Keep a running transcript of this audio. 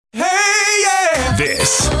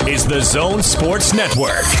This is the Zone Sports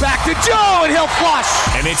Network. Back to Joe, and he'll flush.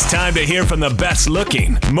 And it's time to hear from the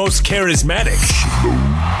best-looking, most charismatic,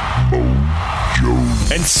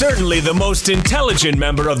 and certainly the most intelligent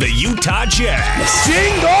member of the Utah Jazz.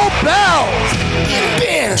 Jingle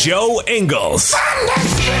bells. Joe Ingles.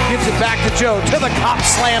 Gives it back to Joe. To the cup,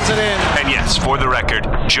 slams it in. And yes, for the record,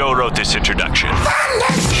 Joe wrote this introduction.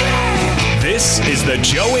 This is the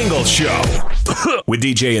Joe Ingles Show with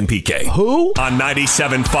DJ and PK. Who? On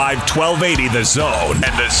 97.5, 1280 The Zone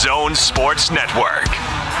and the Zone Sports Network.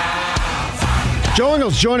 Joe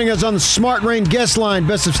Ingles joining us on the Smart Rain guest line.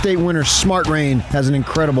 Best of State winner Smart Rain has an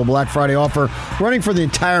incredible Black Friday offer running for the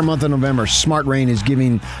entire month of November. Smart Rain is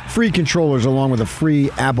giving free controllers along with a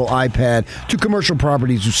free Apple iPad to commercial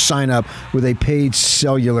properties who sign up with a paid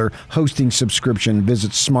cellular hosting subscription.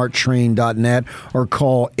 Visit smarttrain.net or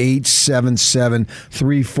call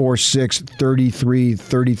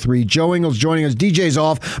 877-346-3333. Joe Ingles joining us. DJ's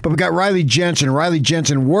off, but we got Riley Jensen. Riley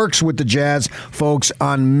Jensen works with the Jazz folks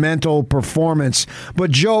on mental performance. But,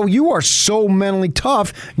 Joe, you are so mentally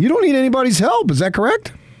tough, you don't need anybody's help. Is that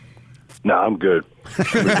correct? No, I'm good.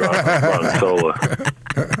 Run solo.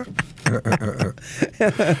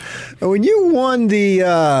 When you won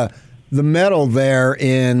the medal there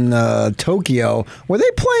in Tokyo, were they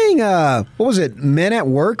playing, what was it, Men at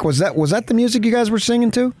Work? Was that the music you guys were singing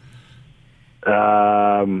to?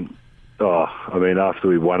 I mean, after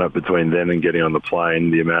we won it between then and getting on the plane,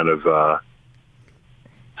 the amount of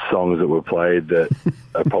songs that were played that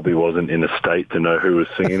I probably wasn't in a state to know who was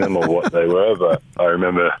singing them or what they were, but I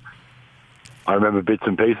remember bits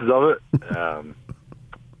and pieces of it.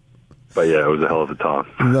 But yeah, it was a hell of a time.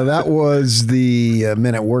 Now, that was the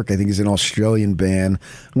Men at Work, I think is an Australian band.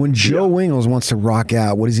 When Joe Ingles wants to rock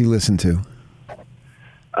out, what does he listen to?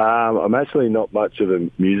 I'm actually not much of a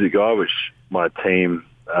music guy, which my team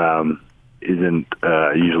isn't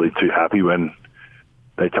usually too happy when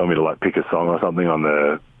they tell me to like pick a song or something on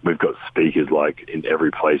the. We've got speakers like in every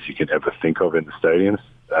place you can ever think of in the stadiums,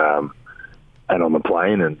 and on the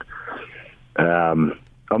plane. And I'm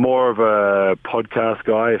more of a podcast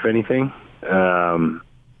guy, if anything,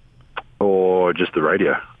 or just the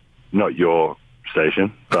radio. Not your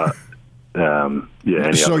station, but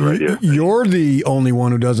any other radio. You're the only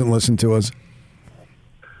one who doesn't listen to us.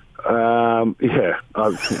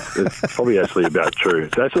 It's probably actually about true.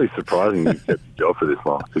 It's actually surprising you've kept your job for this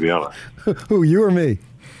long, to be honest. Who, you or me?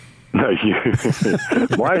 No, you.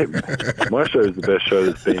 My show is the best show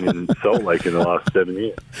that's been in Salt Lake in the last 7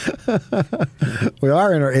 years. We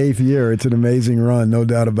are in our 8th year. It's an amazing run, no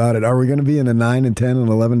doubt about it. Are we going to be in the 9 and 10 and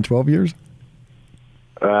 11, 12 years?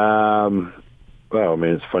 Well, I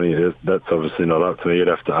mean, it's funny. That's obviously not up to me. You'd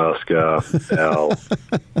have to ask our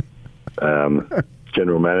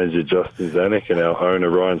general manager, Justin Zanuck, and our owner,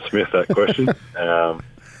 Ryan Smith, that question.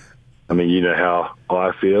 I mean, you know how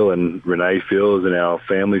I feel and Renee feels and our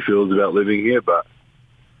family feels about living here. But,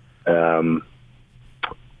 I mean,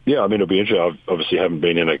 it'll be interesting. I obviously haven't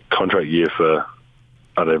been in a contract year for,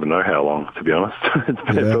 I don't even know how long, to be honest.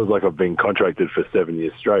 It feels like I've been contracted for 7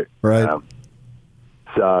 years straight. Right.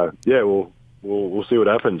 We'll see what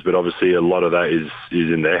happens. But obviously a lot of that is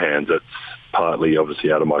in their hands. That's partly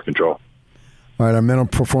obviously out of my control. All right, our mental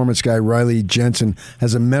performance guy, Riley Jensen,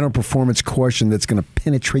 has a mental performance question that's going to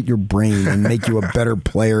penetrate your brain and make you a better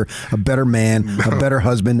player, a better man, a better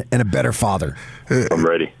husband, and a better father. I'm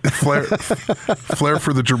ready. Flair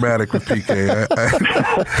for the dramatic with PK.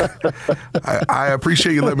 I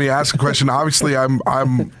appreciate you letting me ask a question. Obviously,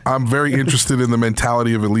 I'm very interested in the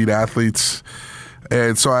mentality of elite athletes.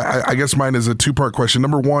 And so I guess mine is a two-part question.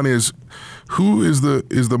 Number one is, who is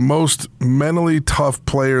the most mentally tough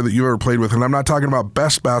player that you ever played with? And I'm not talking about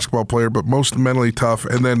best basketball player, but most mentally tough.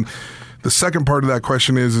 And then the second part of that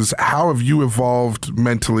question is how have you evolved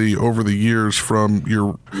mentally over the years from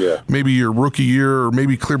maybe your rookie year or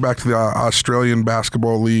maybe clear back to the Australian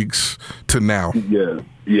basketball leagues to now? The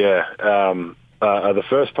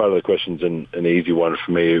first part of the question is an easy one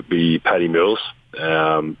for me. It would be Patty Mills.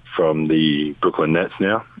 From the Brooklyn Nets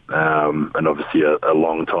now, and obviously a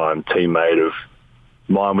long-time teammate of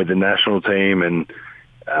mine with the national team, and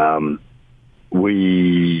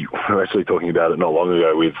we were actually talking about it not long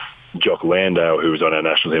ago with Jock Landale, who was on our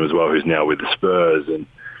national team as well, who's now with the Spurs, and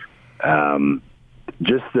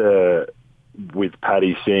with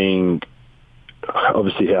Patty seeing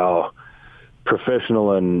obviously how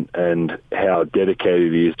professional and how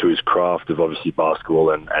dedicated he is to his craft of obviously basketball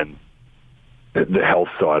and the health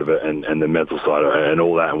side of it and the mental side of it and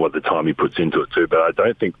all that and what the time he puts into it too. But I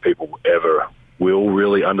don't think people ever will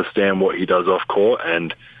really understand what he does off court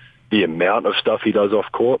and the amount of stuff he does off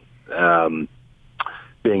court.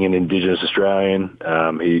 being an Indigenous Australian.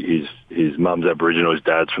 His mum's Aboriginal, his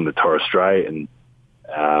dad's from the Torres Strait, and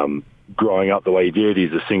growing up the way he did,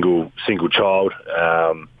 he's a single child.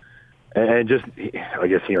 And just, I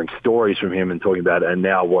guess, hearing stories from him and talking about it, and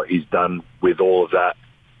now what he's done with all of that,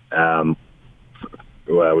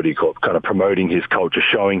 what do you call it, kind of promoting his culture,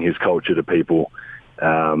 showing his culture to people.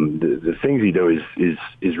 The things he do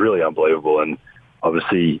is really unbelievable. And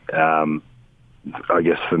obviously, I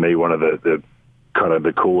guess for me, one of the kind of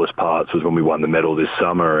the coolest parts was when we won the medal this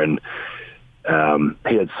summer, and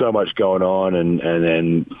he had so much going on, and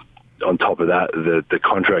then on top of that, the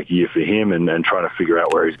contract year for him, and trying to figure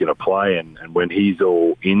out where he's going to play. And when he's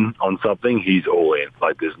all in on something, he's all in.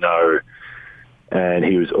 Like, there's no... And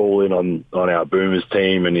he was all in on our Boomers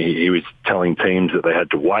team, and he was telling teams that they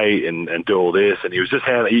had to wait and do all this. And he was just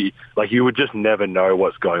you would just never know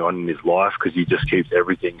what's going on in his life, because he just keeps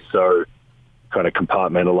everything so kind of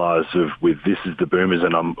compartmentalized with this is the Boomers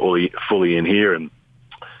and I'm fully in here. And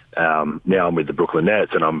now I'm with the Brooklyn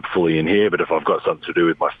Nets and I'm fully in here. But if I've got something to do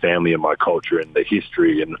with my family and my culture and the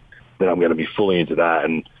history, and then I'm going to be fully into that.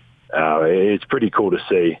 And it's pretty cool to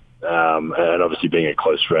see. And obviously being a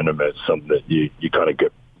close friend of him, it's something that you kind of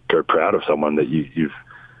go proud of someone that you've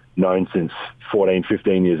known since 14,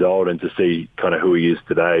 15 years old, and to see kind of who he is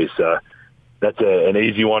today. So that's an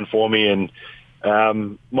easy one for me. And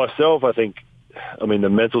myself, I think, the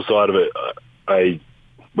mental side of it,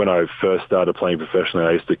 when I first started playing professionally,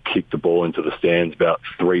 I used to kick the ball into the stands about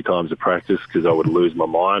 3 times a practice because I would lose my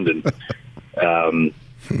mind. And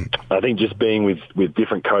I think just being with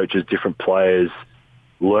different coaches, different players,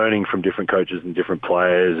 learning from different coaches and different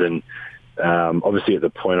players, and obviously at the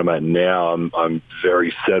point I'm at now, I'm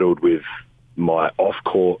very settled with my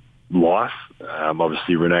off-court life.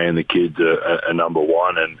 Obviously Renee and the kids are number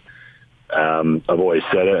one, and I've always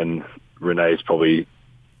said it, and Renee's probably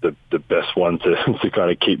the best one to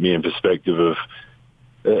kind of keep me in perspective of,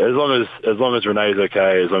 as long as Renee's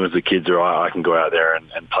okay, as long as the kids are right, I can go out there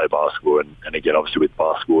and play basketball. And again, obviously with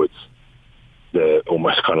basketball, it's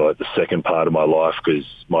almost kind of like the second part of my life, because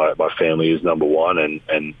my family is number one,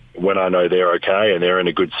 and when I know they're okay and they're in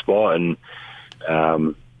a good spot, and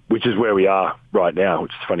which is where we are right now,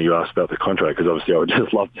 which is funny you asked about the contract, because obviously I would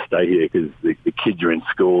just love to stay here because the kids are in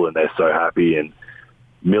school and they're so happy, and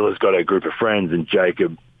Miller's got a group of friends, and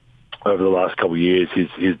Jacob, over the last couple of years,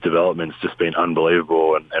 his development's just been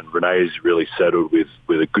unbelievable, and Renee's really settled with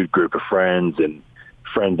a good group of friends and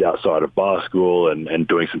friends outside of basketball, and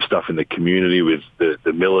doing some stuff in the community with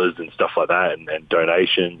the Millers and stuff like that, and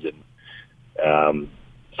donations. And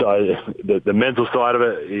so the mental side of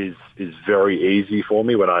it is very easy for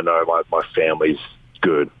me when I know my family's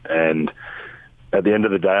good. And at the end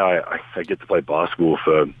of the day, I get to play basketball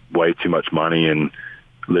for way too much money and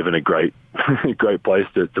live in a great place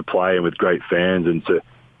to play, and with great fans. And so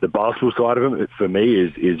the basketball side of it for me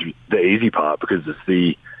is the easy part, because it's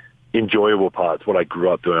the enjoyable part. It's what I grew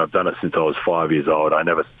up doing. I've done it since I was 5 years old. I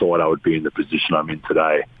never thought I would be in the position I'm in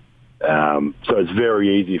today. So it's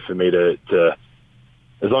very easy for me to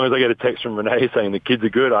as long as I get a text from Renee saying the kids are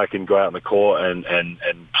good, I can go out on the court and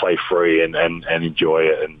play free and enjoy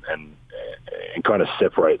it, and kind of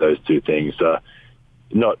separate those two things.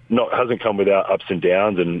 Not hasn't come without ups and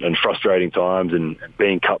downs and frustrating times, and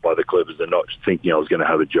being cut by the Clippers and not thinking I was going to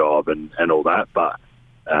have a job and all that. But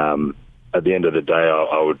at the end of the day,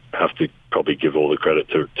 I would have to probably give all the credit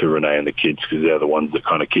to Renee and the kids, because they're the ones that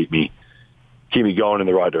kind of keep me going in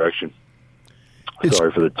the right direction.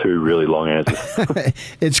 Sorry for the 2 really long answers.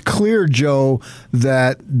 It's clear, Joe,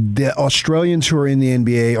 that the Australians who are in the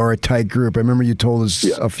NBA are a tight group. I remember you told us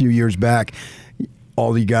a few years back,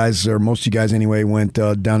 all you guys, or most of you guys anyway, went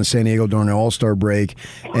down to San Diego during the All-Star break.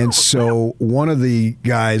 And so one of the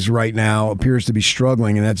guys right now appears to be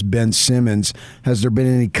struggling, and that's Ben Simmons. Has there been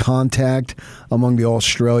any contact among the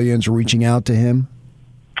Australians reaching out to him?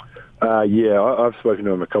 Yeah, I've spoken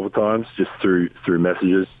to him a couple of times, just through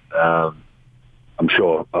messages. I'm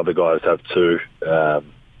sure other guys have too. It's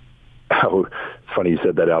funny you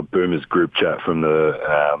said that. Our Boomers group chat from the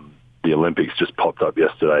Olympics just popped up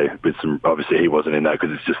yesterday with some. Obviously, he wasn't in that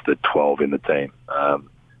because it's just the 12 in the team.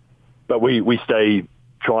 But we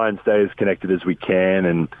try and stay as connected as we can,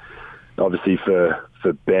 and obviously for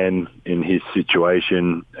Ben in his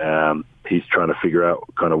situation, he's trying to figure out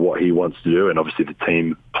kind of what he wants to do, and obviously the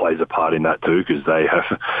team plays a part in that too, because they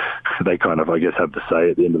kind of, I guess, have to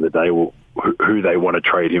say at the end of the day, well, who they want to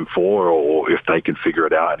trade him for, or if they can figure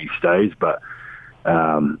it out and he stays. But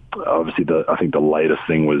obviously, I think the latest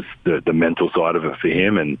thing was the mental side of it for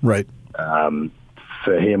him, and right.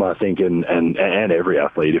 For him, I think, and every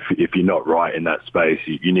athlete, if you're not right in that space,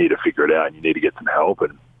 you need to figure it out and you need to get some help.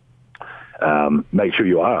 And make sure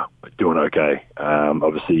you are doing okay.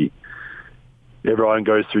 Obviously, everyone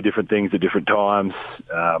goes through different things at different times.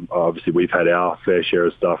 Obviously, we've had our fair share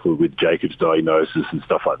of stuff with Jacob's diagnosis and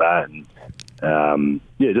stuff like that. And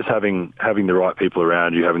just having the right people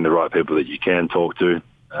around you, having the right people that you can talk to.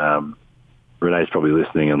 Renee's probably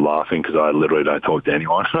listening and laughing because I literally don't talk to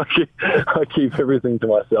anyone. I keep everything to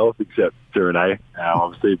myself except to Renee,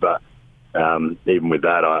 obviously. But even with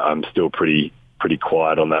that, I'm still pretty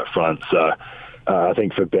quiet on that front. So I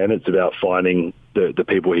think for Ben, it's about finding the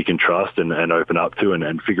people he can trust and open up to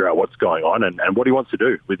and figure out what's going on and what he wants to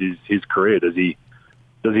do with his career. Does he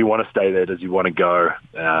want to stay there? Does he want to go?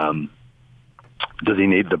 Does he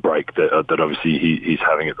need the break that obviously he's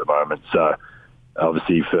having at the moment? So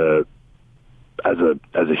obviously as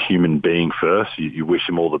a human being first, you wish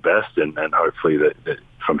him all the best and hopefully that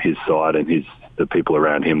from his side and the people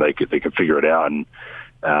around him, they can figure it out. And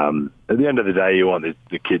at the end of the day, you want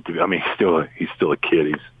the kid to be, I mean, he's still a kid.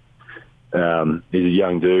 He's a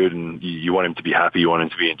young dude and you want him to be happy. You want him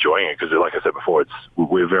to be enjoying it because like I said before,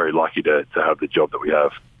 we're very lucky to have the job that we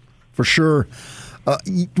have. For sure.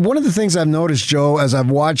 One of the things I've noticed, Joe, as I've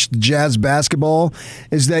watched Jazz basketball,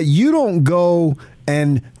 is that you don't go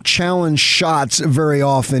and challenge shots very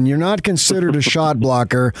often. You're not considered a shot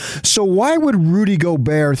blocker. So why would Rudy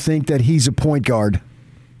Gobert think that he's a point guard?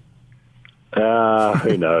 Who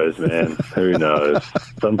knows, man? Who knows?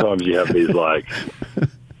 Sometimes you have these, I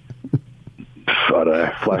don't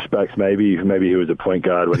know, flashbacks maybe. Maybe he was a point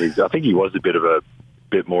guard when I think he was a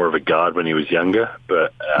bit more of a guard when he was younger,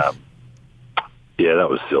 but yeah, that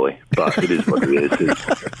was silly, but it is what it is.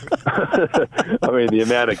 I mean, the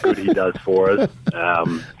amount of good he does for us,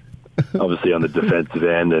 obviously on the defensive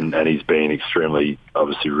end, and he's been extremely,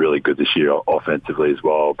 obviously really good this year offensively as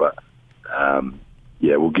well. But,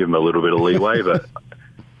 we'll give him a little bit of leeway, but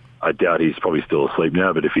I doubt he's probably still asleep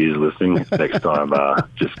now, but if he is listening, next time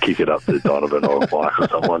just kick it up to Donovan or Mike or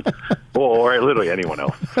someone. Or literally anyone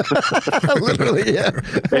else. Literally, yeah.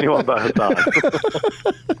 Anyone but Hassan.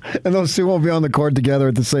 And those two won't be on the court together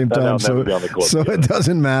at the same time. They'll never be on the court together. It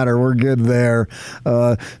doesn't matter. We're good there.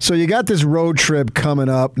 So you got this road trip coming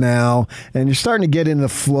up now, and you're starting to get in the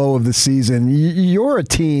flow of the season. You're a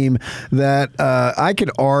team that I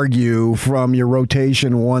could argue from your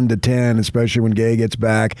rotation 1 to 10, especially when Gay gets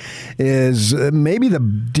back, is maybe the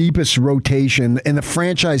deepest rotation in the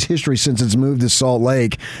franchise history since it's moved to Salt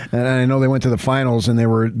Lake. And I know they went to the finals and they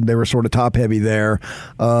were sort of top heavy there.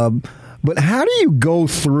 But how do you go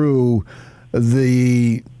through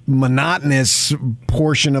the monotonous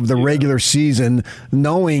portion of the regular season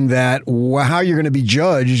knowing that how you're going to be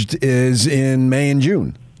judged is in May and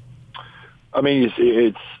June? I mean,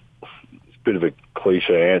 it's a bit of a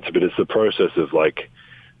cliche answer, but it's the process of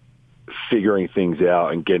figuring things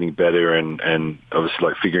out and getting better and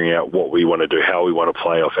obviously figuring out what we want to do, how we want to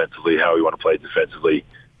play offensively, how we want to play defensively.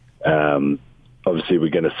 Obviously, we're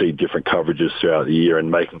going to see different coverages throughout the year and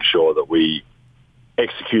making sure that we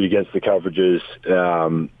execute against the coverages.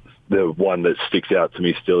 The one that sticks out to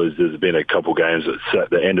me still is there's been a couple games at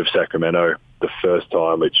the end of Sacramento, the first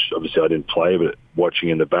time, which obviously I didn't play, but watching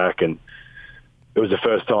in the back. And it was the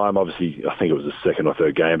first time, obviously, I think it was the second or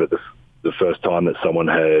third game, but the first time that someone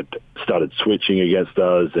had started switching against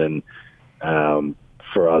us. And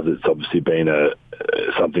for us, it's obviously been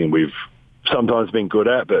something we've sometimes been good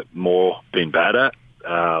at, but more been bad at.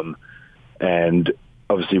 And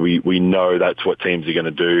obviously we know that's what teams are going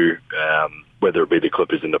to do, whether it be the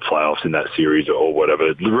Clippers in the playoffs in that series or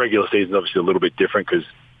whatever. The regular season is obviously a little bit different because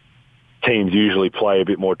teams usually play a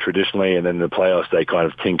bit more traditionally, and then in the playoffs they kind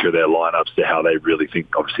of tinker their lineups to how they really think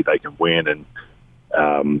obviously they can win.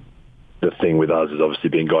 And the thing with us has obviously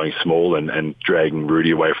been going small and dragging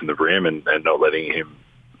Rudy away from the rim and not letting him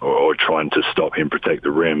or trying to stop him protect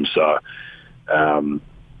the rim. So,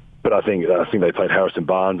 but I think they played Harrison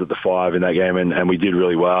Barnes at the 5 in that game, and we did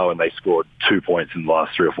really well, and they scored 2 points in the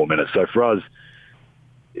last 3 or 4 minutes. So for us,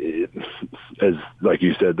 as like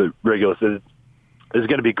you said, the regular season, there's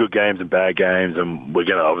going to be good games and bad games, and we're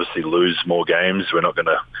going to obviously lose more games. We're not going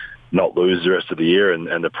to not lose the rest of the year,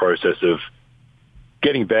 and the process of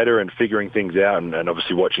getting better and figuring things out and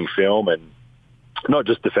obviously watching film, and not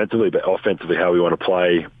just defensively but offensively, how we want to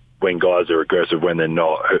play when guys are aggressive, when they're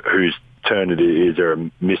not, whose turn it is, there a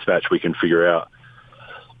mismatch we can figure out.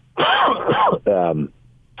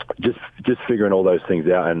 Just figuring all those things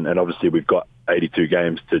out, and obviously we've got 82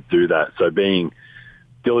 games to do that. So being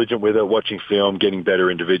diligent with it, watching film, getting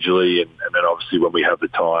better individually, and then obviously when we have the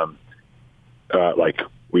time,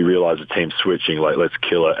 we realize the team's switching, let's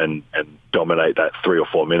kill it and dominate that 3 or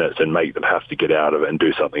 4 minutes and make them have to get out of it and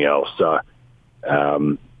do something else. So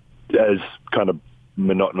as kind of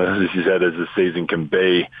monotonous, as you said, as the season can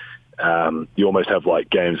be, you almost have like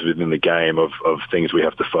games within the game of things we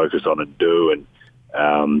have to focus on and do. And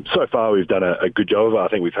so far we've done a good job of it. I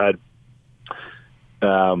think we've had,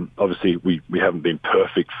 obviously we haven't been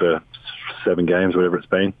perfect for 7 games, whatever it's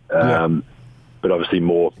been. But obviously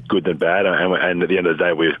more good than bad. And at the end of the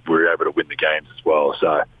day, we were able to win the games as well.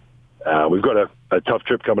 So we've got a tough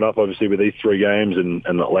trip coming up, obviously, with these 3 games, and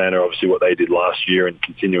Atlanta, obviously, what they did last year and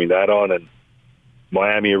continuing that on. And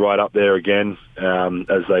Miami are right up there again,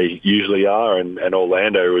 as they usually are. And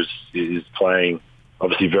Orlando is playing,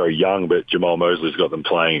 obviously, very young, but Jamal Mosley's got them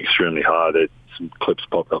playing extremely hard. Some clips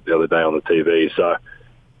popped up the other day on the TV. So,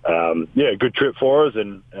 good trip for us,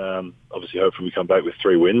 and obviously hopefully we come back with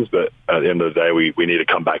 3 wins, but at the end of the day we need to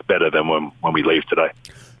come back better than when we leave today.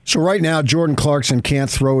 So right now Jordan Clarkson can't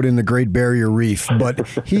throw it in the Great Barrier Reef, but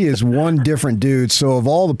he is one different dude. So of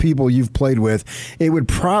all the people you've played with, it would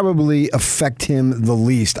probably affect him the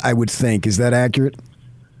least, I would think. Is that accurate?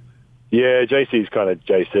 Yeah, JC's kind of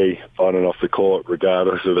JC on and off the court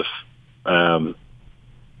regardless of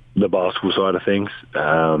the basketball side of things.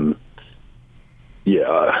 I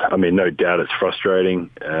mean, no doubt it's frustrating,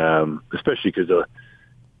 especially because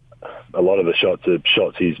a lot of the shots are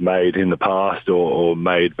shots he's made in the past or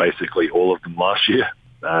made basically all of them last year.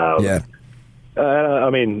 I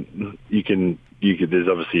mean, you could. There's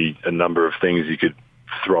obviously a number of things you could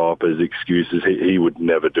throw up as excuses. He would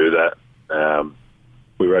never do that.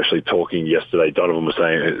 We were actually talking yesterday. Donovan was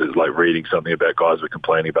saying, it was like reading something about guys were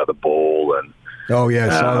complaining about the ball and. Oh yeah, I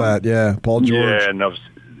saw that. Yeah, Paul George. Yeah, and obviously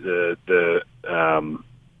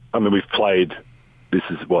I mean, we've played. This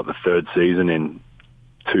is the 3rd season in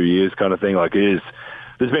 2 years, kind of thing. Like there's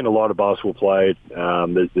been a lot of basketball played.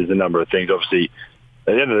 There's a number of things. Obviously,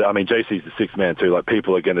 at the end of the, I mean, JC's the 6th man too. Like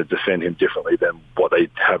people are going to defend him differently than what they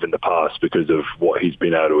have in the past because of what he's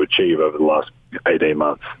been able to achieve over the last 18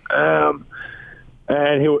 months.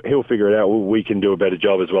 And he'll figure it out. We can do a better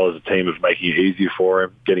job as well as a team of making it easier for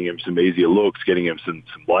him, getting him some easier looks, getting him some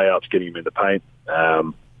layups, getting him in the paint.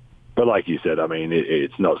 But like you said, I mean,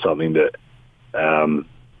 it's not something that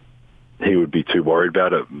he would be too worried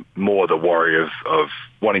about. It more the worry of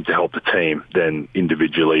wanting to help the team than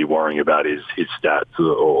individually worrying about his stats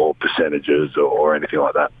or percentages or anything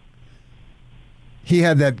like that. He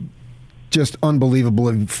had that just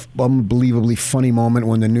unbelievably funny moment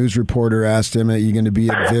when the news reporter asked him, "Are you going to be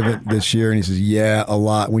at Vivint this year?" And he says, "Yeah, a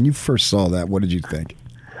lot." When you first saw that, what did you think?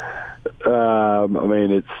 I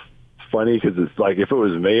mean, it's funny because it's like if it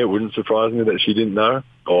was me, it wouldn't surprise me that she didn't know,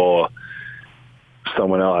 or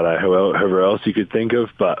someone else, I don't know, whoever else you could think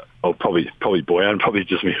of, but probably Boyan, probably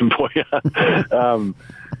just me and Boyan.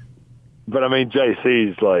 But I mean,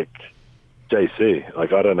 JC's like JC.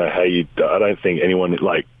 Like I don't know how I don't think anyone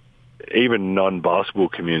like even non-basketball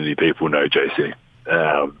community people know JC,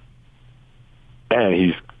 and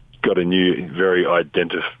he's got a new very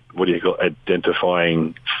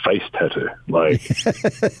identifying face tattoo. Like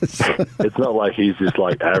it's not like he's this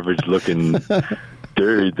like average looking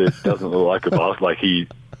dude that doesn't look like a basketball. Like he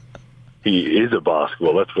is a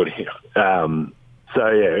basketball. That's what he. So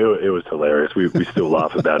yeah, it was hilarious. We still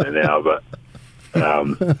laugh about it now, but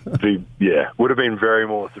would have been very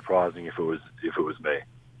more surprising if it was me.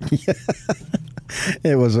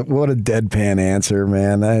 It was what a deadpan answer,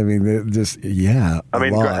 man. I mean, and that's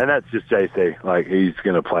just JC. Like he's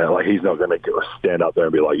going to play. Like he's not going to stand up there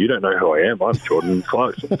and be like, "You don't know who I am. I'm Jordan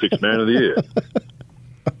Clarkson, 6th man of the year."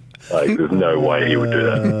 Like there's no way he would do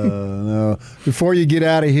that. No. Before you get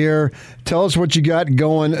out of here, tell us what you got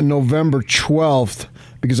going November 12th.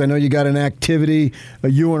 Because I know you got an activity,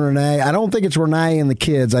 you and Renee. I don't think it's Renee and the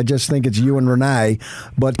kids. I just think it's you and Renee.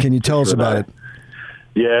 But can you tell us about it?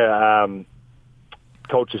 Yeah,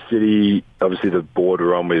 Culture City, obviously the board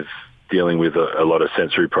we're on with dealing with a lot of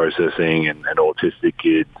sensory processing and autistic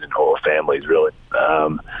kids and or families, really.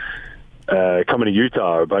 Coming to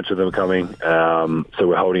Utah, a bunch of them are coming. So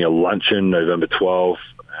we're holding a luncheon November 12th.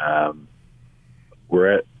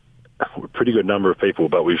 We're at a pretty good number of people,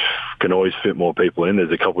 but we can always fit more people in.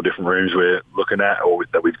 There's a couple of different rooms we're looking at or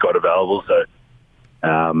that we've got available. So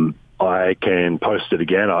I can post it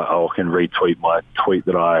again. I can retweet my tweet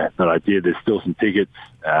that I did. There's still some tickets.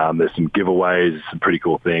 There's some giveaways, some pretty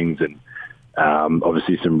cool things, and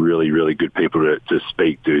obviously some really, really good people to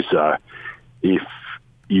speak to. So if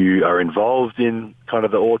you are involved in kind of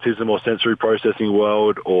the autism or sensory processing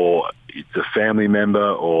world, or it's a family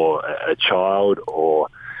member or a child or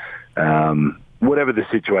whatever the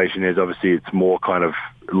situation is, obviously it's more kind of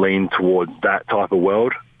lean towards that type of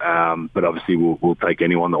world. But obviously we'll take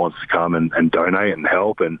anyone that wants to come and donate and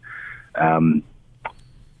help, and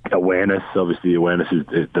awareness. Obviously awareness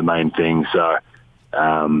is the main thing. So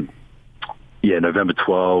November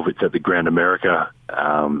 12th, it's at the Grand America.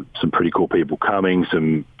 Some pretty cool people coming.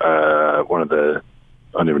 I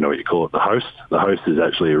don't even know what you call it, the host. The host is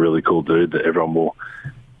actually a really cool dude that everyone will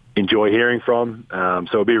enjoy hearing from. So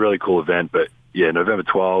it'll be a really cool event. But, November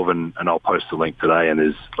 12th, and I'll post the link today. And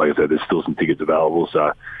there's, like I said, there's still some tickets available.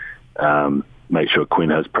 So make sure Quinn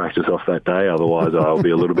has practice off that day. Otherwise, I'll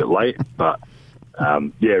be a little bit late. But,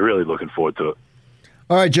 really looking forward to it.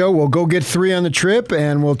 All right, Joe, we'll go get 3 on the trip,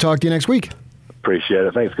 and we'll talk to you next week. Appreciate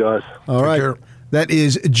it. Thanks, guys. All right. Take care. That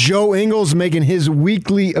is Joe Ingles making his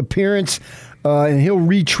weekly appearance, and he'll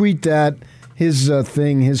retweet that. His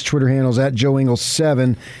Twitter handle's at Joe Ingles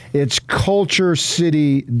 7. It's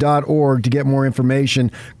culturecity.org to get more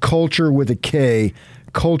information. Culture with a K,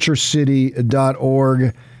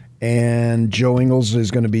 culturecity.org. And Joe Ingles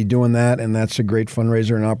is going to be doing that, and that's a great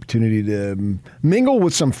fundraiser and opportunity to mingle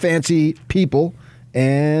with some fancy people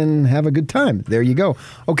and have a good time. There you go.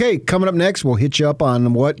 Okay, coming up next, we'll hit you up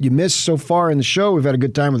on what you missed so far in the show. We've had a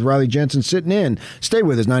good time with Riley Jensen sitting in. Stay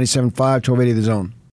with us, 97.5, 1280 The Zone.